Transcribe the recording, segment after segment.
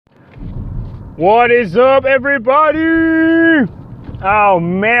What is up, everybody? Oh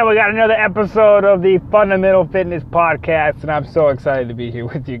man, we got another episode of the Fundamental Fitness Podcast, and I'm so excited to be here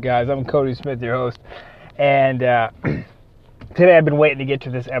with you guys. I'm Cody Smith, your host, and today I've been waiting to get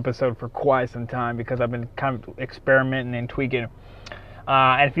to this episode for quite some time because I've been kind of experimenting and tweaking.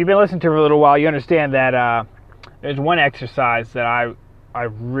 And if you've been listening to it for a little while, you understand that there's one exercise that I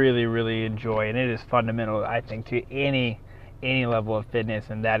really, really enjoy, and it is fundamental, I think, to any level of fitness,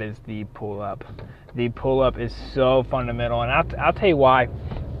 and that is the pull-up. The pull-up is so fundamental, and I'll tell you why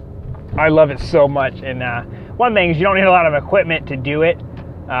I love it so much. And one thing is you don't need a lot of equipment to do it.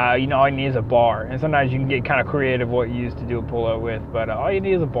 All you need is a bar, and sometimes you can get kind of creative what you use to do a pull-up with, but all you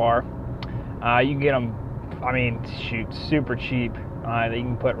need is a bar. You can get them, super cheap. That you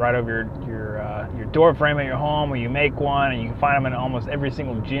can put right over your door frame at your home, or you make one, and you can find them in almost every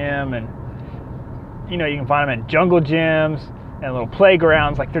single gym, and you can find them in jungle gyms and little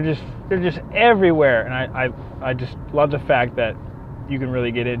playgrounds. Like they're just everywhere, and I just love the fact that you can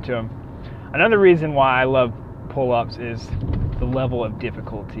really get into them. Another reason why I love pull-ups is the level of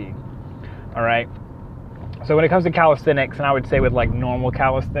difficulty. All right. So when it comes to calisthenics, and I would say with like normal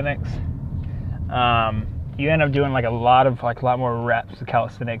calisthenics, you end up doing a lot more reps of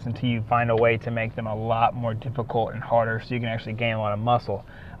calisthenics until you find a way to make them a lot more difficult and harder, so you can actually gain a lot of muscle.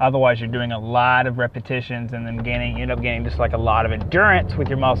 Otherwise, you're doing a lot of repetitions and then you end up gaining just like a lot of endurance with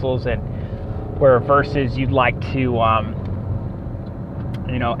your muscles, and where versus you'd like to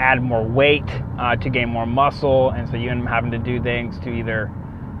add more weight to gain more muscle, and so you end up having to do things to either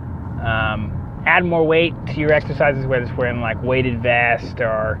add more weight to your exercises, whether it's wearing like weighted vest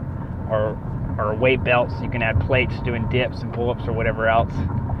or weight belts. You can add plates doing dips and pull-ups or whatever else.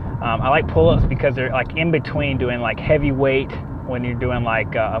 I like pull-ups because they're like in between doing like heavy weight when you're doing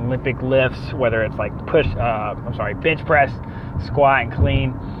like Olympic lifts, whether it's like bench press, squat, and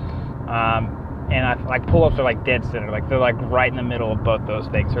clean. And I like pull-ups are like dead center. Like they're like right in the middle of both those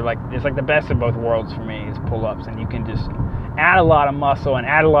things. It's like the best of both worlds for me is pull-ups, and you can just add a lot of muscle and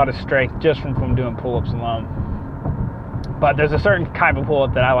add a lot of strength just from doing pull-ups alone. But there's a certain type of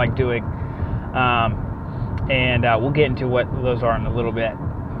pull-up that I like doing. And we'll get into what those are in a little bit.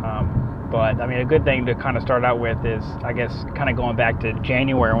 But a good thing to kind of start out with is, I guess, kind of going back to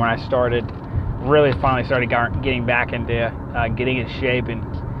January when I finally started getting back into getting in shape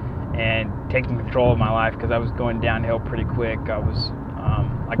and taking control of my life, because I was going downhill pretty quick. I was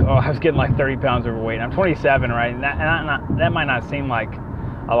I was getting like 30 pounds overweight. I'm 27, right? And that might not seem like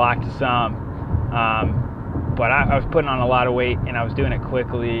a lot to some. But I was putting on a lot of weight, and I was doing it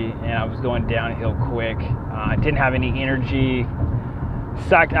quickly, and I was going downhill quick. I didn't have any energy.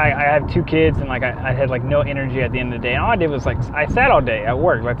 Sucked. I have two kids, and I had like no energy at the end of the day. And all I did was I sat all day at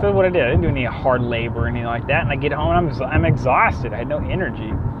work. Like that's what I did. I didn't do any hard labor or anything like that. And I get home, and I'm exhausted. I had no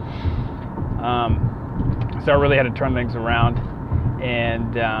energy. So I really had to turn things around.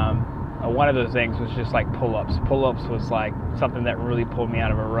 And one of those things was just like pull-ups. Pull-ups was like something that really pulled me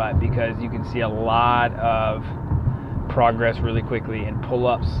out of a rut, because you can see a lot of progress really quickly, and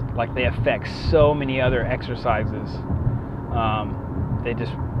pull-ups, like, they affect so many other exercises. They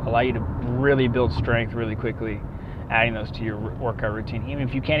just allow you to really build strength really quickly, adding those to your workout routine. Even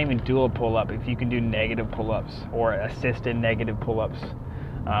if you can't even do a pull-up, if you can do negative pull-ups or assisted negative pull-ups.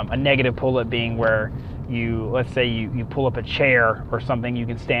 A negative pull-up being where let's say you pull up a chair or something you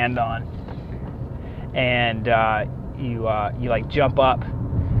can stand on, and you like jump up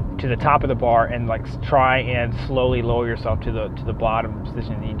to the top of the bar and like try and slowly lower yourself to the bottom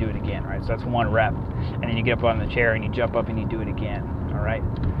position, and you do it again, right? So that's one rep, and then you get up on the chair and you jump up and you do it again, all right?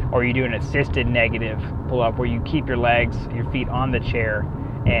 Or you do an assisted negative pull-up where you keep your feet on the chair,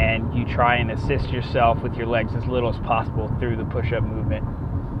 and you try and assist yourself with your legs as little as possible through the push-up movement.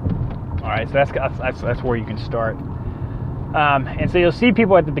 All right, so that's where you can start. And so you'll see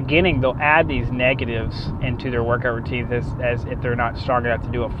people at the beginning, they'll add these negatives into their workout routines as if they're not strong enough to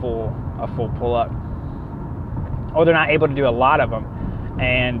do a full pull-up, or they're not able to do a lot of them.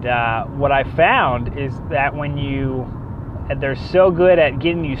 And what I found is that they're so good at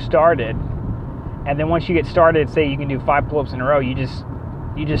getting you started, and then once you get started, say you can do 5 pull-ups in a row, you just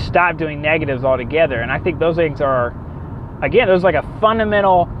stop doing negatives altogether. And I think those things are, again, those like a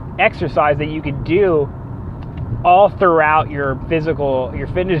fundamental exercise that you could do all throughout your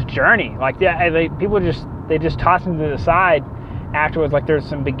fitness journey. Like people just toss them to the side afterwards, like there's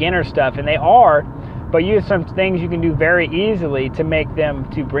some beginner stuff, and they are, but you have some things you can do very easily to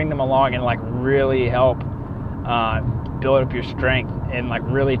bring them along and like really help build up your strength and like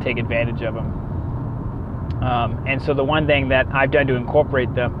really take advantage of them. And so the one thing that I've done to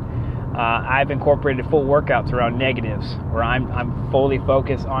incorporate them I've incorporated full workouts around negatives, where I'm fully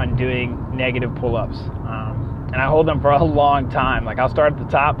focused on doing negative pull-ups, and I hold them for a long time. Like I'll start at the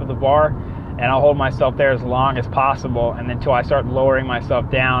top of the bar, and I'll hold myself there as long as possible, and then until I start lowering myself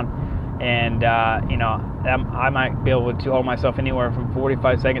down, and I might be able to hold myself anywhere from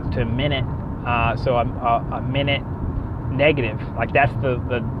 45 seconds to a minute. So I'm a minute negative. Like that's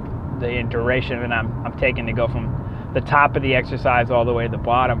the duration that I'm taking to go from the top of the exercise all the way to the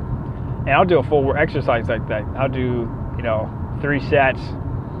bottom. And I'll do a full exercise like that. I'll do, 3 sets.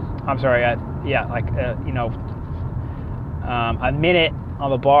 I'm sorry, a minute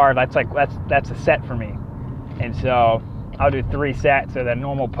on the bar. That's a set for me. And so I'll do 3 sets at a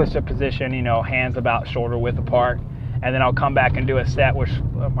normal push-up position, hands about shoulder width apart. And then I'll come back and do a set with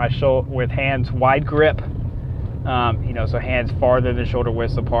with hands wide grip. So hands farther than shoulder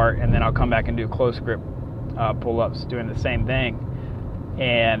width apart. And then I'll come back and do close grip pull-ups, doing the same thing.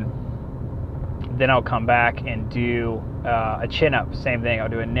 And then I'll come back and do a chin-up, same thing. I'll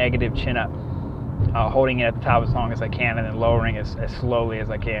do a negative chin-up, holding it at the top as long as I can, and then lowering as slowly as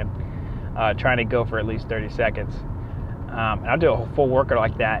I can, trying to go for at least 30 seconds. And I'll do a full workout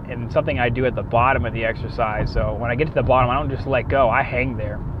like that, and something I do at the bottom of the exercise. So when I get to the bottom, I don't just let go. I hang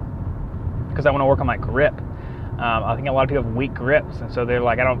there because I want to work on my grip. I think a lot of people have weak grips, and so they're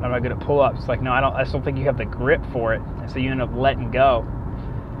like, I'm not good at pull-ups. Like, no, I just don't think you have the grip for it, and so you end up letting go.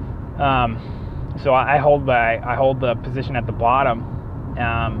 So I hold the position at the bottom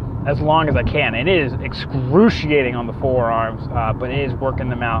as long as I can, and it is excruciating on the forearms, but it is working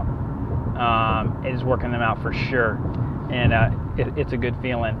them out. It is working them out for sure, and it's a good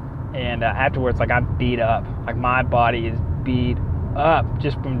feeling. And afterwards, like I'm beat up, like my body is beat up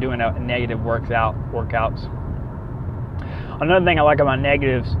just from doing negative workouts. Another thing I like about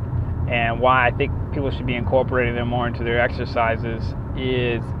negatives, and why I think people should be incorporating them more into their exercises,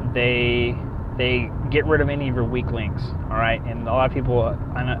 is they get rid of any of your weak links, all right? And a lot of people,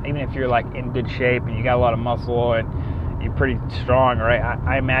 I know, even if you're like in good shape and you got a lot of muscle and you're pretty strong, all right?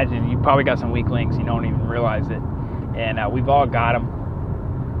 I imagine you probably got some weak links, you don't even realize it. And we've all got them.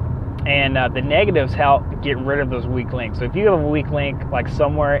 And the negatives help get rid of those weak links. So if you have a weak link, like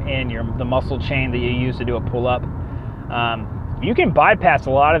somewhere in the muscle chain that you use to do a pull-up, you can bypass a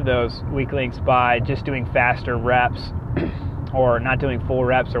lot of those weak links by just doing faster reps or not doing full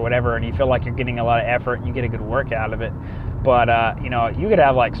reps or whatever, and you feel like you're getting a lot of effort and you get a good work out of it. But you could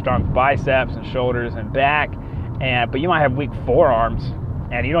have like strong biceps and shoulders and back, but you might have weak forearms,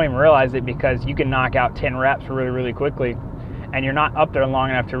 and you don't even realize it because you can knock out 10 reps really, really quickly, and you're not up there long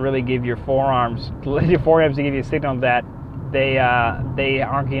enough to really give your forearms to give you a signal that they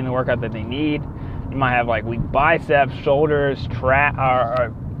aren't getting the workout that they need. You might have like weak biceps, shoulders,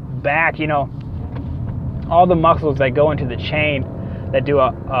 or back, all the muscles that go into the chain that do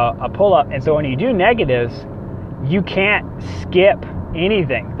a pull-up. And so when you do negatives, you can't skip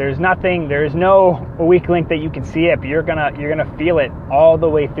anything. There's no weak link that you can see it, but you're gonna feel it all the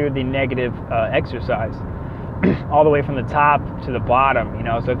way through the negative exercise, all the way from the top to the bottom.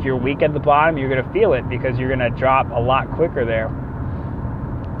 So if you're weak at the bottom, you're gonna feel it because you're gonna drop a lot quicker there.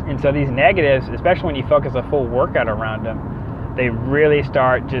 And so these negatives, especially when you focus a full workout around them, they really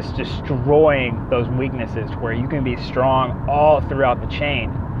start just destroying those weaknesses where you can be strong all throughout the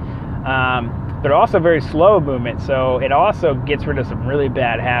chain. They're also very slow movement, so it also gets rid of some really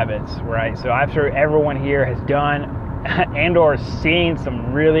bad habits, right? So I'm sure everyone here has done and or seen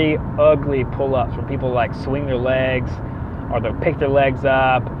some really ugly pull-ups where people like swing their legs, or they'll pick their legs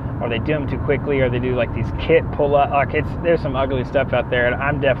up, or they do them too quickly, or they do like these kit pull-ups. Like there's some ugly stuff out there, and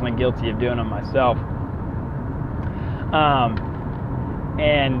I'm definitely guilty of doing them myself.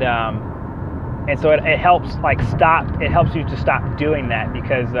 And so it helps it helps you to stop doing that,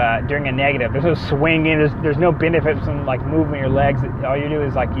 because during a negative, there's no swinging, there's no benefit from like moving your legs. All you do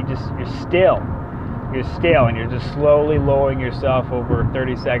is like you're still, and you're just slowly lowering yourself over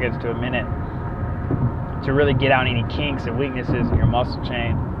 30 seconds to a minute to really get out any kinks and weaknesses in your muscle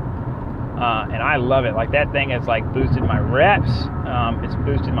chain. And I love it. Like that thing has like boosted my reps. It's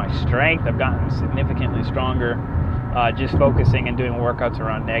boosted my strength. I've gotten significantly stronger just focusing and doing workouts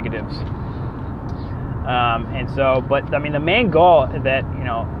around negatives. And so, but I mean, the main goal that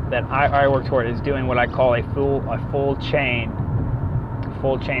I work toward is doing what I call a full chain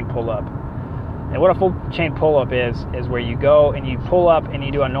pull-up. And what a full chain pull-up is where you go and you pull up and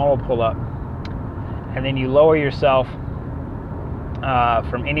you do a normal pull-up, and then you lower yourself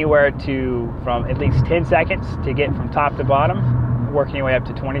from at least 10 seconds to get from top to bottom, working your way up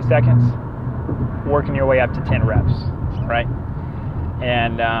to 20 seconds, working your way up to 10 reps, right?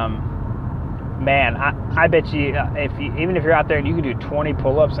 And man, I bet you, even if you're out there and you can do 20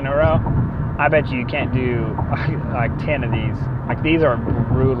 pull-ups in a row, I bet you can't do like 10 of these. Like, these are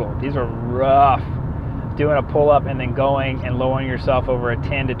brutal. These are rough. Doing a pull-up and then going and lowering yourself over a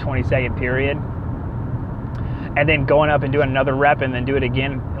 10 to 20 second period, and then going up and doing another rep and then do it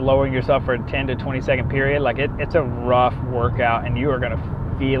again, lowering yourself for a 10 to 20 second period. Like, it's a rough workout, and you are going to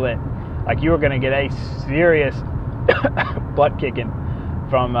feel it. Like, you are going to get a serious butt kicking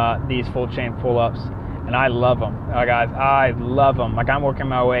from these full chain pull-ups, and I love them, guys. I love them. Like, I'm working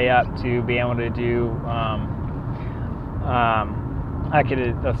my way up to be able to do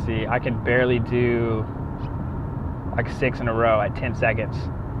I can barely do like 6 in a row at 10 seconds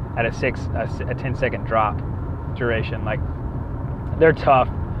at a 10-second drop duration. Like, they're tough.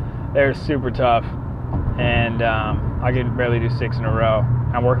 They're super tough, and I can barely do 6 in a row.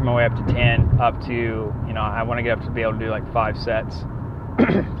 I'm working my way up to 10, up to, I want to get up to be able to do like 5 sets,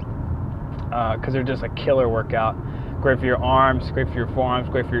 because they're just a killer workout. Great for your arms, great for your forearms,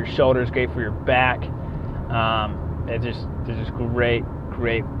 great for your shoulders, great for your back. They're just great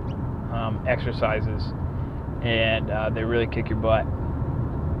exercises, and they really kick your butt.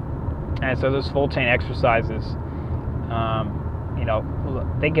 And so those full chain exercises,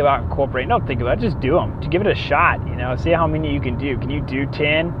 think about incorporating. Don't think about it, just do them. To give it a shot. See how many you can do. Can you do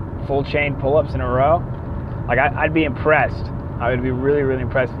 10 full chain pull-ups in a row? Like, I'd be impressed. I would be really, really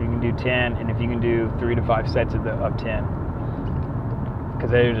impressed if you can do 10, and if you can do 3 to 5 sets of 10,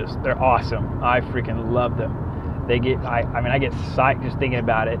 because they're awesome. I freaking love them. I get psyched just thinking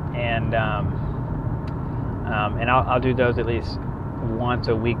about it, and I'll do those at least once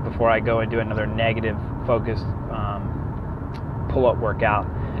a week before I go and do another negative focused pull-up workout,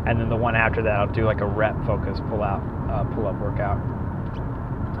 and then the one after that I'll do like a rep focused pull-up workout.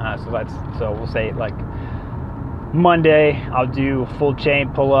 So we'll say like Monday I'll do full chain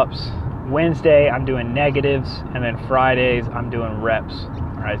pull-ups, Wednesday I'm doing negatives, and then Fridays I'm doing reps.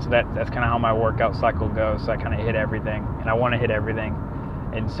 All right, so that's kind of how my workout cycle goes. So I kind of hit everything, and I want to hit everything.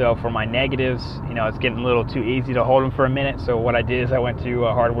 And so for my negatives, it's getting a little too easy to hold them for a minute. So what I did is I went to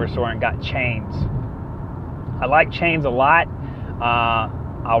a hardware store and got chains. I like chains a lot.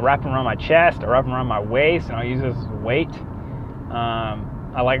 I'll wrap them around my chest, or wrap them around my waist, and I'll use this as a weight.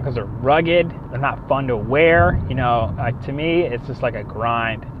 I like it because they're rugged. They're not fun to wear. To me, it's just like a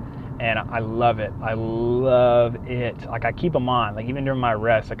grind. And I love it. I love it. Like, I keep them on. Like, even during my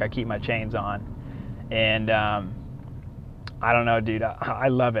rest, like, I keep my chains on. And I don't know, dude. I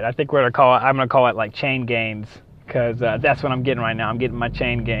love it. I think I'm gonna call it like chain gains, because that's what I'm getting right now. I'm getting my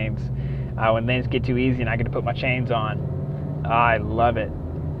chain gains. When things get too easy and I get to put my chains on, I love it.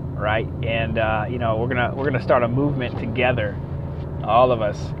 Right? And we're gonna start a movement together, all of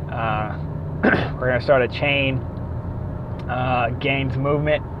us. We're gonna start a chain gains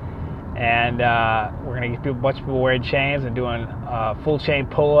movement. And we're going to get a bunch of people wearing chains and doing full chain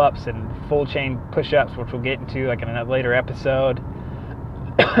pull-ups and full chain push-ups, which we'll get into like in a later episode.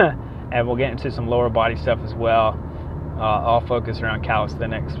 And we'll get into some lower body stuff as well, all focused around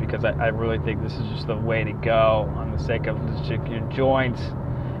calisthenics, because I really think this is just the way to go on the sake of your joints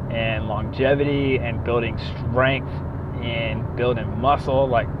and longevity and building strength and building muscle.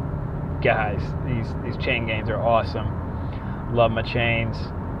 Like, guys, these chain gains are awesome. Love my chains.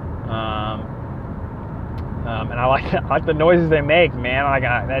 And I like the noises they make, man.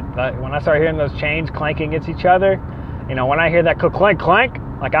 When I start hearing those chains clanking against each other, when I hear that clank clank,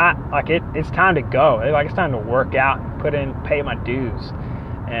 it's time to go. It's time to work out and pay my dues.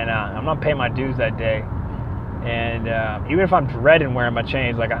 And I'm gonna pay my dues that day. And even if I'm dreading wearing my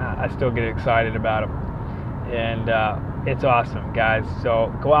chains, I still get excited about them. And it's awesome, guys.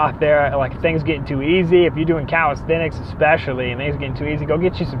 So go out there. Like, if things getting too easy, if you're doing calisthenics especially, and things getting too easy, go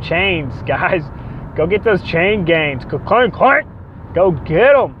get you some chains, guys. Go get those chain gains. Clank, clank. Go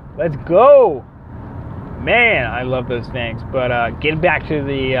get them. Let's go. Man, I love those things. But getting back to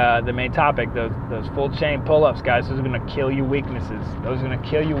the main topic, those full chain pull-ups, guys, those are going to kill your weaknesses. Those are going to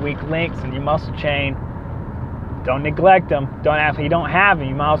kill your weak links in your muscle chain. Don't neglect them. If you don't have them,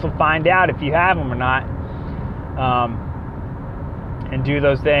 you might also find out if you have them or not. And do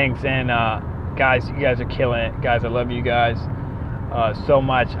those things. And guys, you guys are killing it. Guys, I love you guys so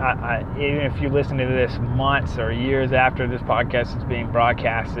much. Even if you listen to this months or years after this podcast is being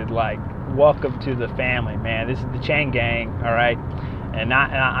broadcasted, welcome to the family, man. This is the Chain Gang, all right? And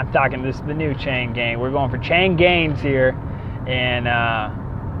I'm talking, this is the new Chain Gang. We're going for chain gains here, and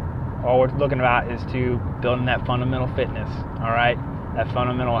all we're looking about is to building that fundamental fitness, all right? That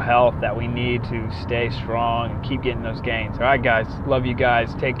fundamental health that we need to stay strong and keep getting those gains. All right, guys. Love you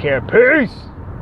guys. Take care. Peace.